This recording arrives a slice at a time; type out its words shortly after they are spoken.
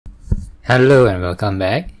Hello and welcome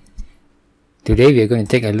back. Today we are going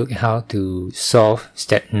to take a look at how to solve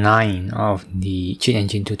step 9 of the cheat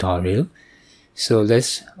engine tutorial. So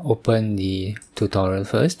let's open the tutorial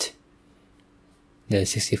first, the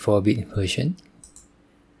 64-bit version,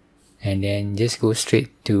 and then just go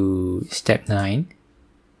straight to step 9.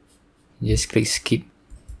 Just click skip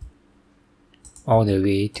all the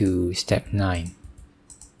way to step 9.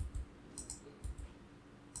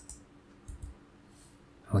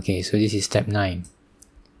 Okay, so this is step 9.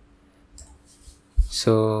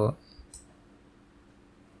 So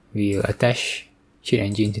we will attach cheat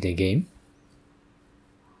engine to the game.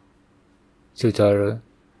 Tutorial,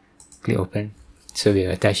 click open. So we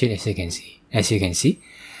will attach it as you can see.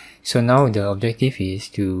 So now the objective is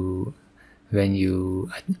to when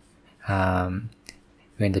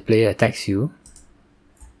the player attacks you,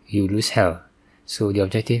 you lose health. So the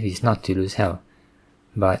objective is not to lose health,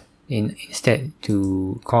 but instead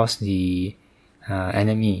to cause the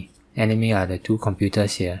enemy are the two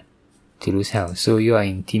computers here to lose health. So you are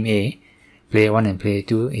in team A, player 1 and player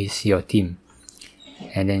 2 is your team,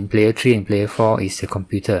 and then player 3 and player 4 is the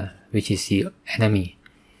computer, which is the enemy.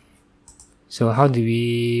 So how do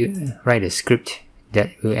we write a script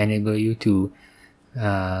that will enable you to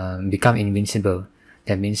become invincible?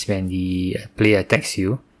 That means when the player attacks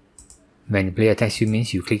you,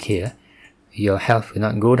 means you click here, your health will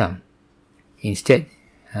not go down. Instead,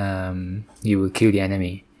 you will kill the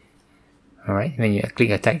enemy. Alright, when you click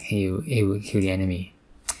attack, it will kill the enemy.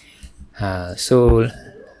 So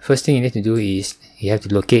first thing you need to do is you have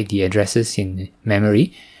to locate the addresses in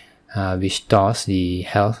memory, which stores the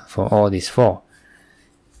health for all these 4.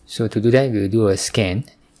 So to do that, we'll do a scan,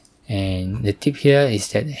 and the tip here is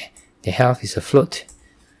that the health is a float.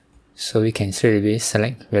 So we can straight away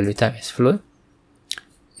select value type as float,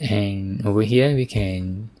 and over here we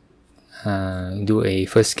can do a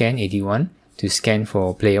first scan 81 to scan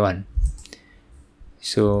for player 1.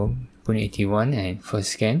 So put 81 and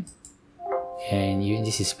first scan, and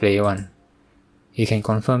this is player 1. You can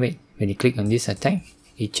confirm it when you click on this attack,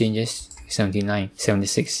 it changes to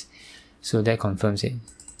 76. So that confirms it.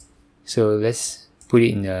 So let's put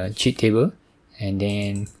it in the cheat table and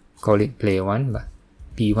then call it player 1, but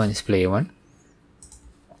P1 is player 1.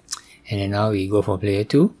 And then now we go for player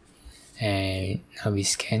 2, and now we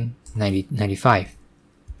scan 95.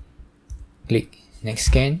 Click next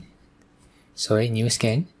scan, new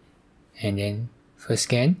scan, and then first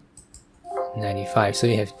scan 95. So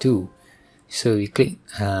you have 2. So we click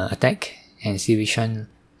attack and see which one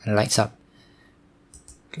lights up.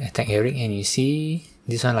 Attack Eric, and you see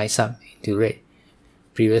this one lights up into red.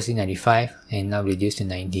 Previously 95 and now reduced to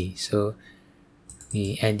 90. So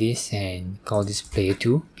we add this and call this player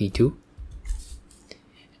 2, P2.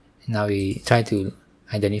 Now we try to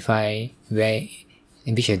identify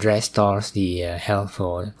in which address stores the health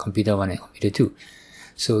for computer 1 and computer 2.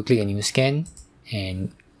 So click a new scan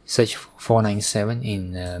and search 497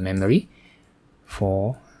 in memory.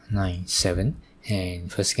 497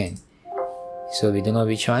 and first scan. So we don't know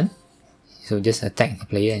which one, so just attack the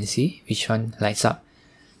player and see which one lights up.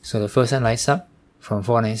 So the first one lights up from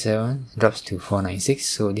 497 drops to 496.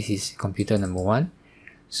 So this is computer number 1.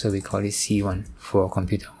 So we call it C1 for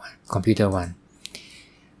computer 1.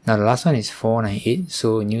 Now the last one is 498.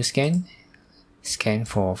 So new scan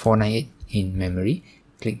for 498 in memory.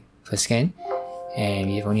 Click first scan, and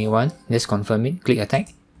we have only one. Let's confirm it. Click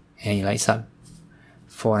attack, and it lights up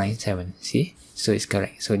 497. See? So it's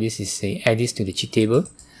correct. So this is add this to the cheat table,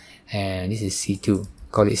 and this is C2.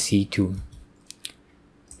 Call it C2.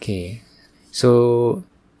 Okay. So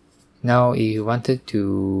now if you wanted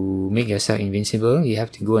to make yourself invincible, you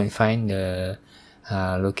have to go and find the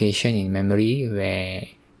location in memory where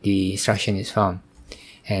the instruction is found,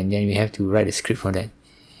 and then we have to write a script for that.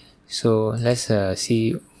 So let's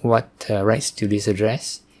see what writes to this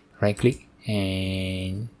address. Right click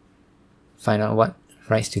and find out what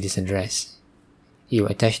writes to this address. You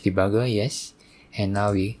attach debugger, yes, and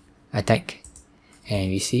now we attack, and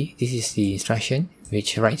we see this is the instruction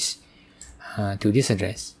which writes to this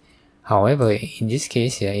address. However, in this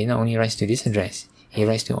case here, it not only writes to this address, it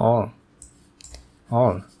writes to all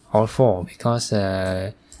 4, because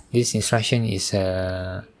this instruction is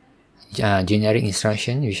a generic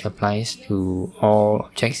instruction which applies to all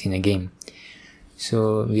objects in the game.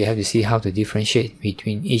 So we have to see how to differentiate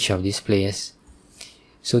between each of these players.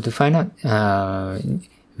 So to find out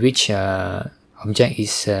which object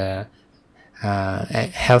is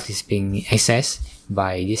health is being accessed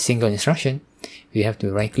by this single instruction, we have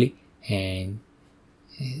to right click and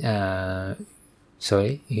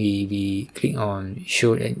we click on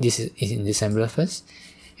show. This is in the assembler first,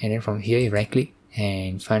 and then from here you right click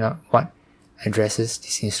and find out what addresses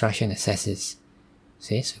this instruction accesses.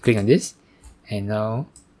 Okay, so click on this, and now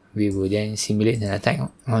we will then simulate an attack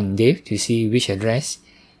on Dave to see which address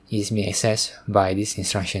is being accessed by this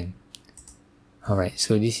instruction. Alright,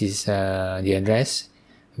 so this is the address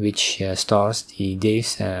which stores the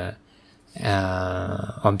Dave's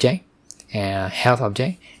object, health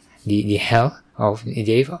object, the health of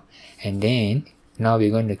Dave, and then now we're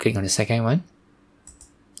going to click on the second one,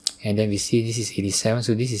 and then we see this is 87,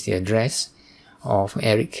 so this is the address of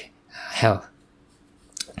Eric health.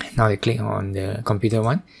 Now we click on the computer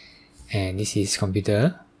one, and this is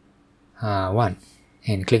computer 1,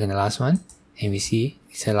 and click on the last one, and we see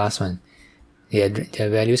it's the last one. The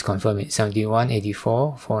values confirm it, 71,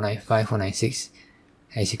 84, 495, 496,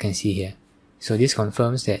 as you can see here. So this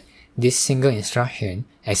confirms that this single instruction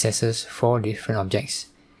accesses 4 different objects.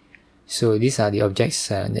 So these are the objects,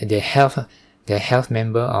 the health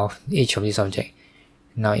member of each of these objects.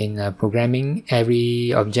 Now in programming,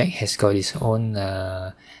 every object has got its own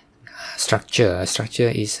structure. A structure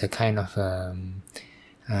is a kind of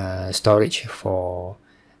storage for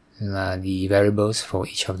the variables for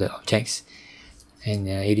each of the objects. And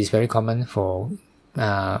it is very common for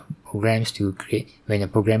programs to create, when a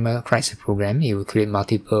programmer writes a program, it will create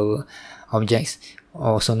multiple objects,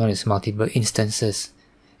 also known as multiple instances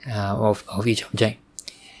of each object.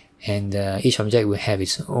 And each object will have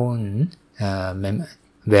its own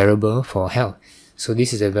variable for health. So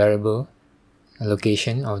this is a variable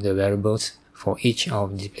location of the variables for each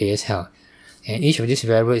of the player's health. And each of these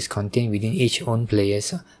variables is contained within each own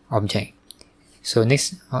player's object. So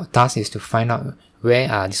next task is to find out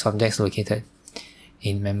where are these objects located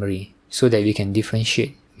in memory, so that we can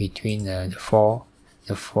differentiate between the four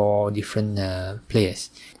different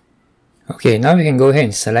players. Okay, now we can go ahead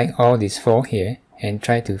and select all these 4 here and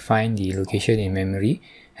try to find the location in memory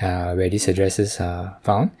where these addresses are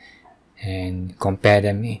found, and compare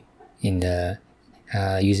them in the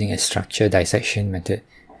using a structure dissection method.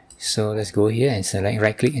 So let's go here and select,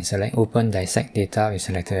 right click and select open dissect data with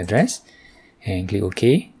selected address, and click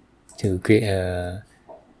OK to create a,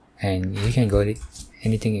 and you can call it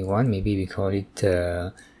anything you want. Maybe we call it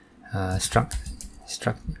struct.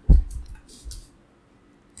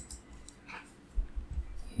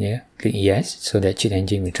 Yeah, click yes, so that cheat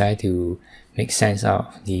engine will try to make sense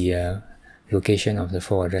out of the location of the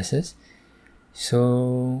 4 addresses.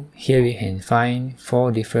 So here we can find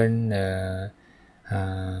 4 different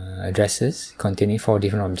addresses containing 4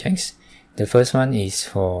 different objects. The first one is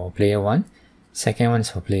for player 1, second one is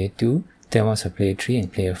for player 2, third one is for player 3,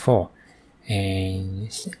 and player 4. And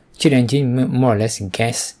cheat engine more or less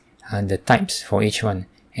guess the types for each one,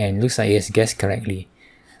 and looks like it has guessed correctly.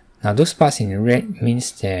 Now those parts in red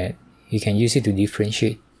means that you can use it to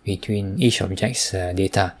differentiate between each object's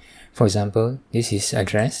data. For example, this is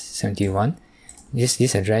address 71.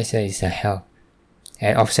 This address here is a health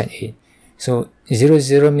at offset 8. So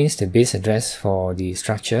 00 means the base address for the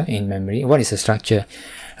structure in memory. What is a structure?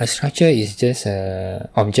 A structure is just an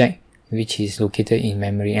object which is located in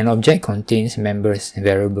memory. An object contains members,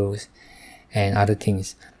 variables, and other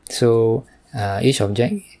things. So each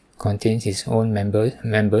object contains its own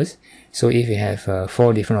members. So if you have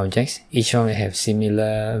 4 different objects, each one will have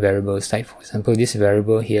similar variables. Like for example, this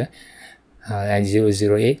variable here at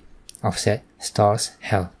 008 offset stores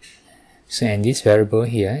health. So and this variable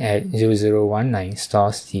here at 0019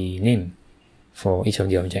 stores the name for each of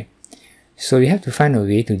the object. So we have to find a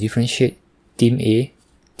way to differentiate team A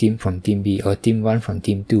team from team B, or team 1 from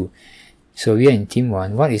team 2. So we are in team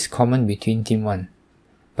 1. What is common between team 1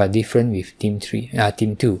 but different with team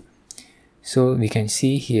 2? So we can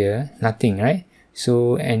see here nothing, right?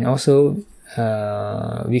 So and also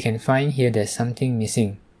we can find here there's something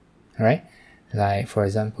missing, right? Like for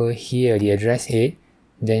example here the address 8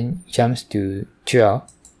 then jumps to 12,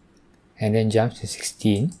 and then jumps to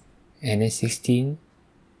 16, and then 16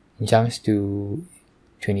 jumps to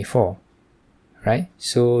 24, right?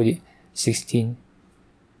 So the 16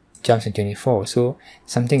 jumps to 24, so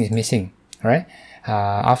something is missing, right?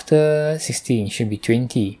 After 16 should be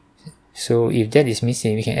 20. So if that is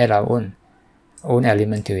missing, we can add our own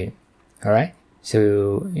element to it. Alright,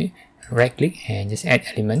 so right click and just add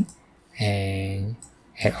element and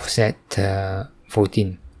add offset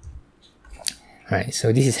 14. Alright,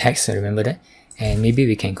 so this is hex, so remember that. And maybe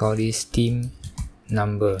we can call this team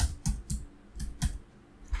number,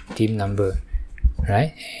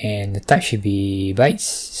 right? And the type should be bytes,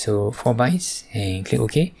 so 4 bytes, and click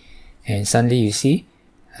OK. And suddenly you see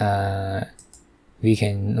we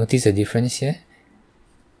can notice the difference here.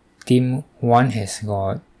 Team 1 has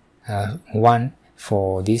got 1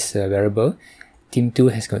 for this variable, team 2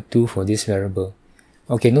 has got 2 for this variable.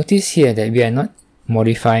 Okay, notice here that we are not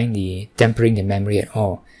modifying the tempering the memory at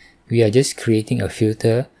all. We are just creating a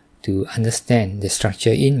filter to understand the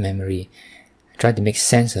structure in memory, try to make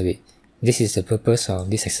sense of it. This is the purpose of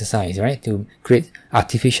this exercise, right? To create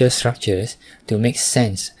artificial structures to make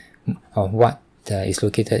sense of what is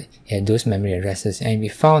located at those memory addresses. And we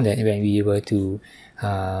found that when we were to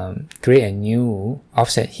create a new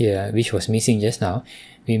offset here, which was missing just now,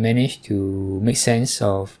 we managed to make sense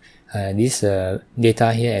of this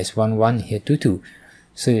data here as 1, 1, here 2, 2.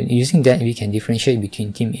 So using that, we can differentiate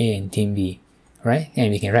between team A and team B, right?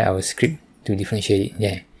 And we can write our script to differentiate it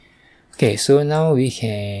there. Okay, so now we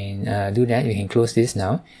can do that. We can close this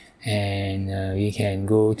now, and we can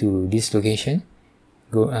go to this location.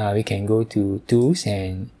 We can go to tools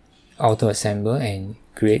and auto assemble and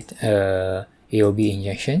create a AOB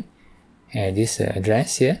injection at this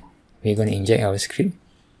address here. We're going to inject our script.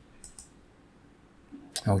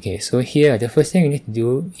 Okay, so here the first thing we need to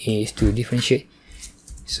do is to differentiate.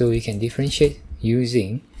 So we can differentiate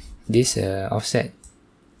using this offset.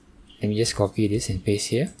 Let me just copy this and paste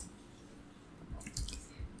here.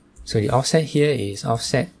 So the offset here is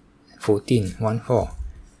offset 14, 14.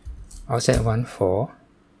 Offset 14,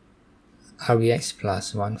 RBX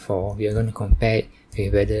plus 14. We are going to compare it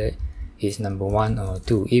with whether it's number 1 or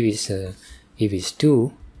 2. If it's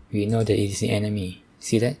 2, we know that it is the enemy.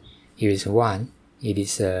 See that? If it's 1, it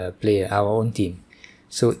is a player, our own team.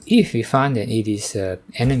 So if we find that it is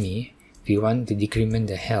enemy, we want to decrement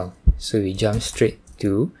the health. So we jump straight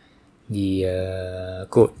to the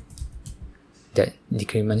code that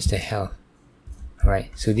decrements the health.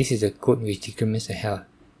 Right, so this is the code which decrements the health.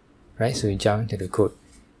 Right, so we jump to the code.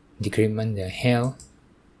 Decrement the health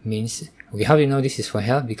means, okay, how do you know this is for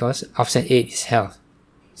health? Because offset 8 is health.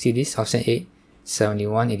 See this? Offset 8,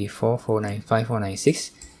 71, 84, 495,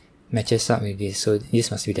 496 matches up with this. So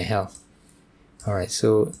this must be the health. Alright,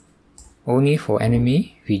 so only for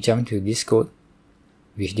enemy, we jump to this code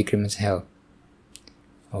which decrements health.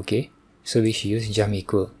 Okay, so we should use jump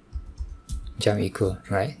equal,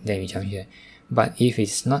 right? Then we jump here. But if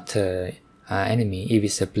it's not enemy, if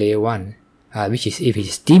it's a player 1, if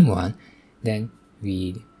it's team 1, then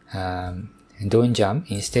we don't jump.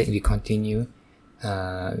 Instead, we continue.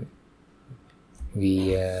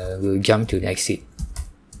 We will jump to the exit.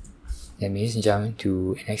 That means jump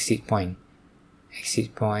to an exit point.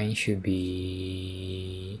 Exit point should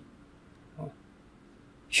be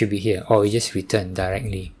here, or we just return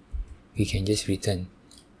directly. We can just return.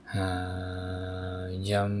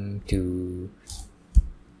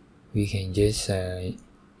 We can just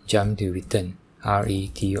jump to return,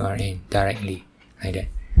 RETURN, directly, like that.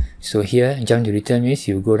 So here, jump to return means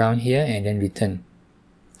you go down here and then return,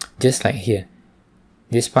 just like here.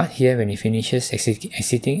 This part here, when it finishes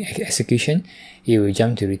execution, it will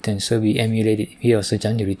jump to return. So we emulate it. We also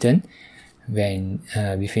jump to return when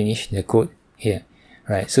we finish the code here,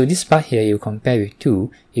 right? So this part here, you compare with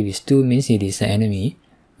 2. If it's 2 means it is an enemy,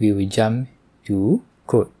 we will jump to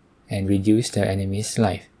code and reduce the enemy's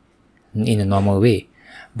life in a normal way.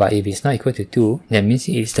 But if it's not equal to 2, that means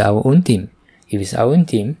it's our own team. If it's our own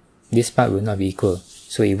team, this part will not be equal.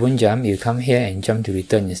 So it won't jump, you come here and jump to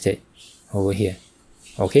return instead, over here.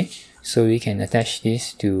 Okay, so we can attach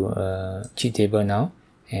this to a cheat table now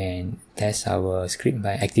and test our script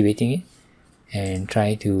by activating it and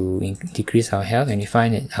try to decrease our health, and we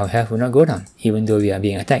find that our health will not go down even though we are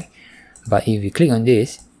being attacked. But if we click on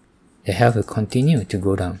this, the health will continue to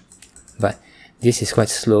go down. But this is quite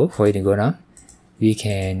slow for it to go down. We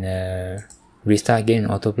can restart again in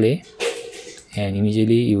autoplay, and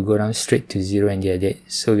immediately you go down straight to 0 and they are dead.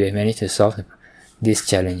 So we have managed to solve this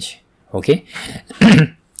challenge. Okay.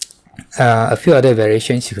 A few other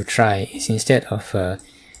variations you could try is, instead of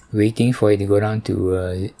waiting for it to go down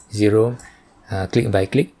to 0 click by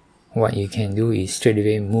click, what you can do is straight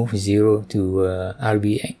away move 0 to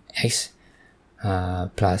RBX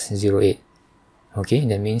plus 08. Okay,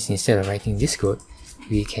 that means instead of writing this code,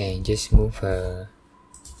 we can just move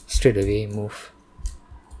straight away move.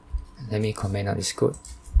 Let me comment out this code.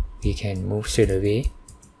 We can move straight away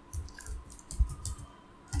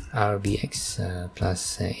RBX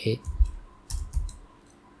plus 8.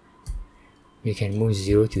 We can move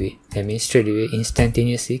 0 to it. That means straight away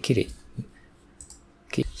instantaneously kill it.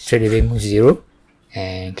 Okay, straight away move 0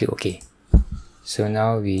 and click OK. So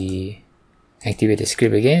now we activate the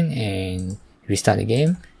script again and restart the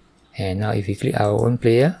game. And now if we click our own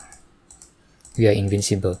player, we are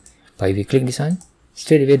invincible. But if we click this one,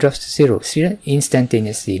 straight away drops to 0. See that?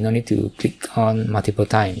 Instantaneously. No need to click on multiple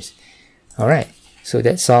times. Alright, so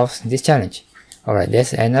that solves this challenge. Alright,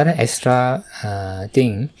 there's another extra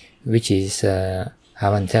thing, which is I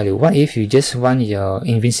want to tell you, what if you just want your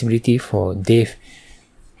invincibility for Dave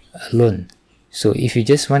alone? So if you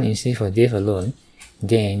just want invincibility for Dave alone,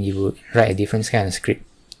 then you would write a different kind of script.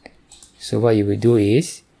 So what you would do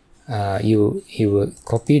is, you will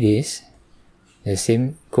copy this, the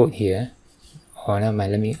same code here, or now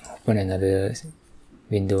let me open another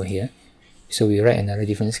window here. So we write another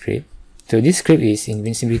different script. So this script is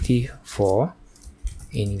invincibility for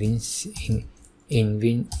invincible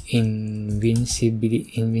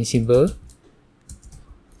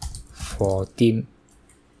for team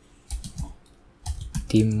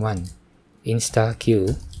 1, insta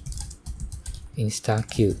kill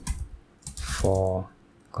for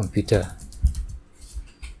computer,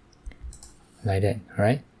 like that.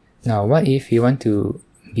 Right, now what if you want to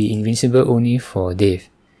be invincible only for Dave?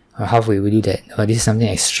 How will we do that? This is something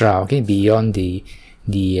extra, okay, beyond the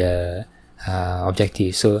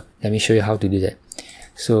objective. So let me show you how to do that.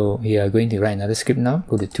 So we are going to write another script now.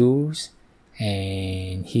 Go to tools,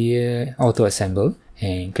 and here auto assemble,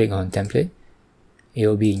 and click on template,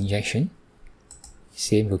 AOB injection,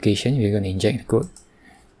 same location. We're going to inject the code.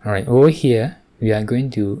 Alright, over here we are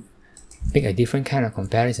going to pick a different kind of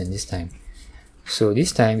comparison this time. So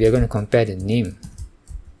this time we are going to compare the name.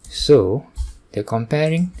 So for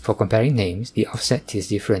comparing names, the offset is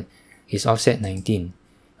different. It's offset 19.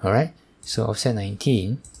 Alright, so offset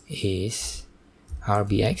 19 is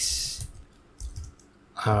RBX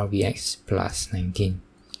plus 19.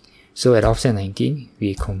 So at offset 19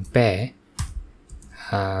 we compare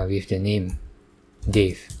with the name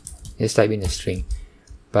Dave. Let's type in the string,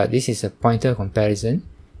 but this is a pointer comparison.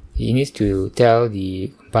 It needs to tell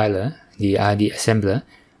the compiler, the assembler,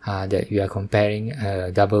 that we are comparing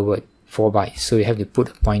a double word, 4 bytes. So you have to put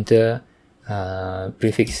a pointer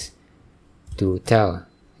prefix to tell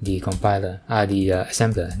the compiler, the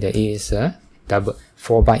assembler, that it is a double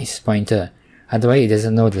 4 bytes pointer. Otherwise it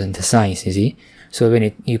doesn't know the size, you see. So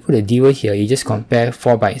when you put a D word here, you just compare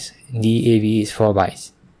 4 bytes. DAV is 4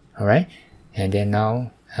 bytes. Alright, and then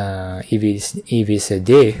now if it's a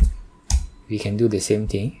Dave, we can do the same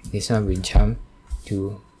thing. This one we jump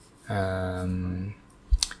to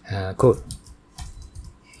code.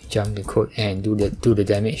 Jump the code and do the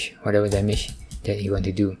damage, whatever damage that you want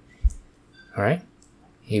to do. Alright,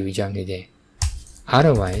 here we jump to there.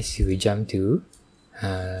 Otherwise you will jump to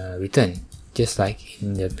return, just like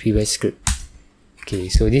in the previous script. Okay,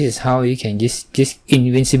 so this is how you can just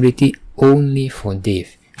invincibility only for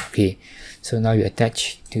Dave. Okay, so now you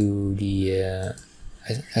attach to the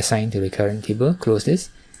assign to the current table, close this,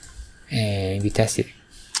 and we test it.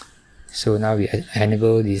 So now we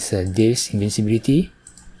enable this Dave's invincibility,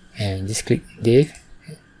 and just click Dave.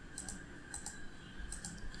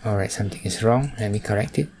 Alright, something is wrong, let me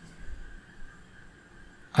correct it.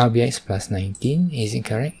 RBX plus 19, is it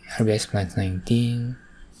correct? RBX plus 19.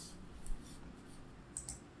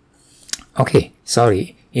 Okay,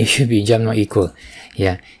 sorry, it should be jump not equal.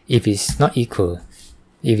 Yeah, if it's not equal,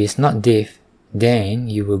 if it's not Dave, then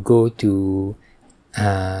you will go to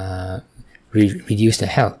reduce the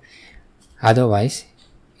health. Otherwise,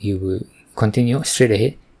 you will continue straight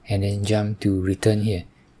ahead and then jump to return here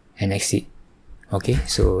and exit. Okay,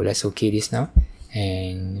 so let's OK this now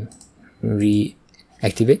and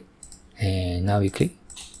reactivate, and now we click,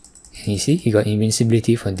 and you see you got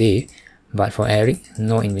invincibility for Dave, but for Eric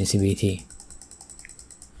no invincibility.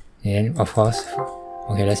 And of course,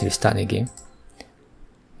 okay, let's restart the game.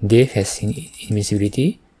 Dave has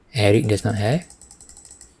invincibility, Eric does not have,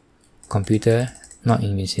 computer not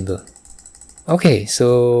invincible. Okay,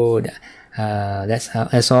 so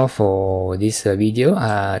that's all for this video.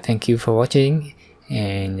 Thank you for watching,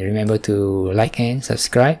 and remember to like and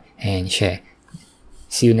subscribe and share.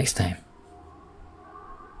 See you next time.